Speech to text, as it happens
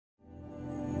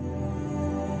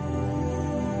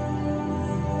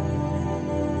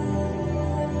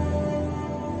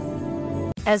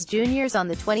as juniors on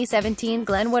the 2017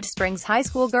 Glenwood Springs High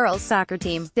School girls soccer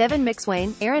team. Devan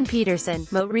McSwain, Eryn Peterson,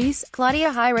 Reece,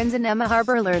 Claudia, Hirons and Emma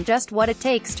Harbour learned just what it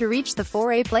takes to reach the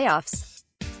 4A playoffs.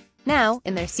 Now,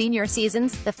 in their senior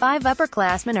seasons, the 5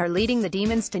 upperclassmen are leading the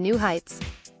Demons to new heights,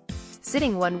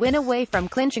 sitting one win away from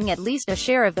clinching at least a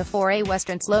share of the 4A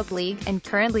Western Slope League, and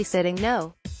currently sitting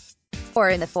No.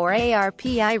 4 in the 4A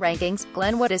RPI rankings.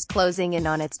 Glenwood is closing in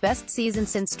on its best season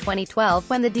since 2012,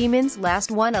 when the Demons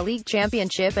last won a league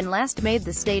championship and last made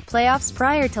the state playoffs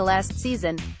prior to last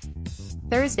season.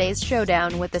 Thursday's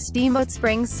showdown with the Glenwood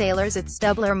Springs Sailors at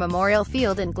Stubler Memorial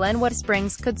Field in Glenwood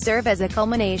Springs could serve as a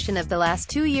culmination of the last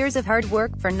 2 years of hard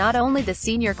work for not only the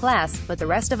senior class, but the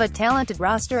rest of a talented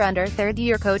roster under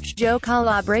third-year coach Joe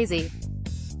Calabrese.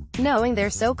 Knowing they're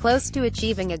so close to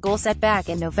achieving a goal set back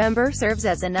in November serves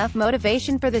as enough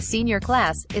motivation for the senior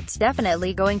class. It's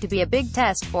definitely going to be a big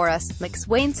test for us,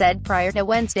 McSwain said prior to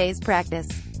Wednesday's practice.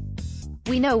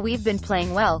 We know we've been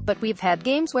playing well, but we've had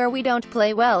games where we don't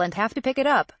play well and have to pick it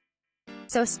up.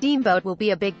 So Steamboat will be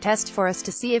a big test for us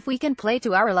to see if we can play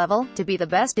to our level, to be the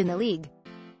best in the league.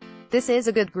 This is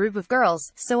a good group of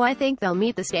girls, so I think they'll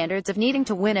meet the standards of needing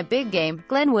to win a big game.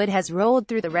 Glenwood has rolled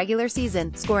through the regular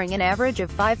season, scoring an average of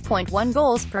 5.1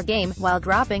 goals per game, while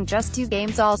dropping just 2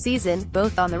 games all season,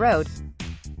 both on the road.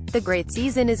 The great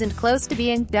season isn't close to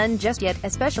being done just yet,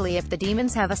 especially if the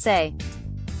Demons have a say.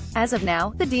 As of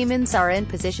now, the Demons are in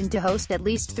position to host at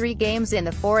least 3 games in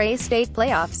the 4A state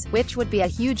playoffs, which would be a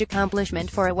huge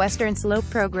accomplishment for a Western Slope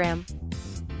program.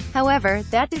 However,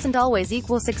 that doesn't always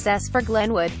equal success for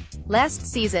Glenwood. Last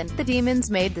season, the Demons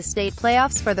made the state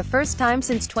playoffs for the first time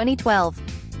since 2012.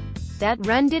 That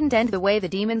run didn't end the way the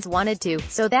Demons wanted to,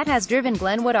 so that has driven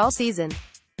Glenwood all season.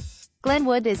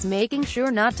 Glenwood is making sure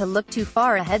not to look too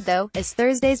far ahead though, as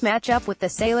Thursday's matchup with the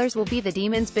Sailors will be the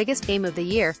Demons' biggest game of the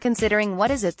year, considering what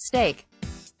is at stake.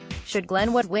 Should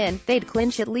Glenwood win, they'd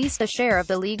clinch at least a share of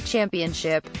the league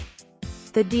championship.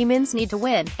 The Demons need to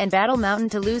win, and battle Mountain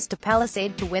to lose to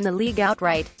Palisade to win the league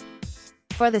outright.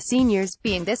 For the seniors,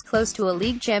 being this close to a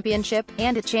league championship,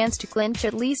 and a chance to clinch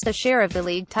at least a share of the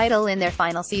league title in their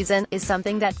final season, is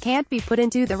something that can't be put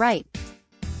into the right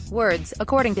words,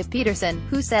 according to Peterson,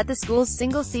 who set the school's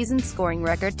single-season scoring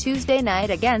record Tuesday night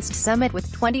against Summit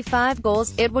with 25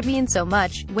 goals. It would mean so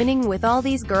much, winning with all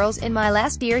these girls in my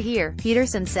last year here,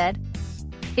 Peterson said.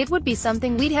 It would be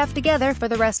something we'd have together for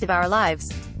the rest of our lives.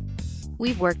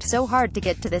 We've worked so hard to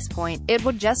get to this point. It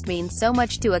would just mean so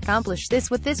much to accomplish this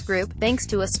with this group. Thanks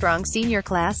to a strong senior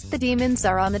class, the Demons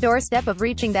are on the doorstep of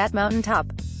reaching that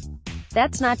mountaintop.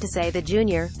 That's not to say the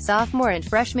junior, sophomore and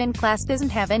freshman class doesn't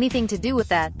have anything to do with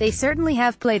that. They certainly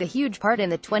have played a huge part in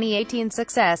the 2018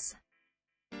 success.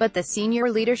 But the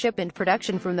senior leadership and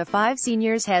production from the 5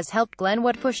 seniors has helped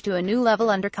Glenwood push to a new level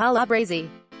under Calabrese.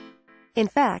 In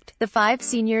fact, the 5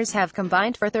 seniors have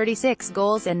combined for 36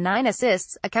 goals and 9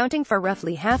 assists, accounting for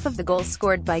roughly half of the goals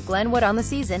scored by Glenwood on the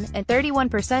season, and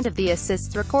 31% of the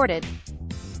assists recorded.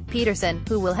 Peterson,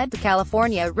 who will head to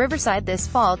California Riverside this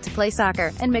fall to play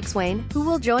soccer, and McSwain, who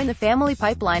will join the family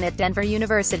pipeline at Denver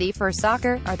University for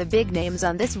soccer, are the big names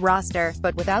on this roster,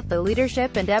 but without the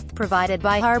leadership and depth provided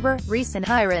by Harbour, Reece and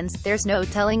Hirons, there's no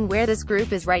telling where this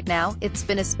group is right now. It's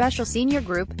been a special senior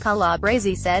group,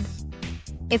 Calabrese said.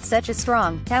 It's such a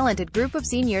strong, talented group of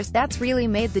seniors that's really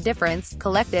made the difference,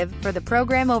 collective, for the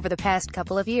program over the past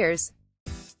couple of years.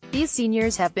 These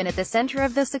seniors have been at the center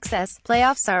of the success.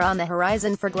 Playoffs are on the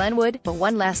horizon for Glenwood, but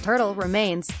one last hurdle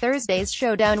remains: Thursday's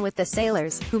showdown with the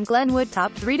Sailors, whom Glenwood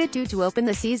topped 3-2 to open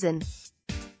the season.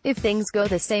 If things go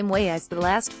the same way as the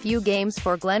last few games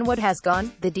for Glenwood has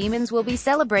gone, the Demons will be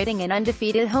celebrating an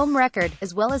undefeated home record,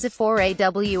 as well as a 4A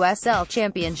WSL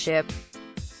championship.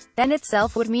 That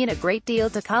itself would mean a great deal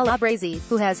to Calabrese,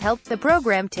 who has helped the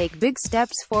program take big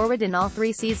steps forward in all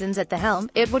 3 seasons at the helm.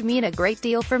 It would mean a great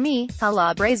deal for me,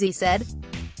 Calabrese said.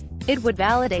 It would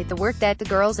validate the work that the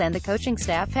girls and the coaching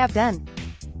staff have done.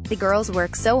 The girls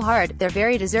work so hard, they're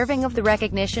very deserving of the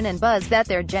recognition and buzz that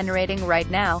they're generating right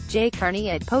now. Jay Kearney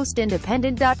at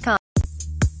PostIndependent.com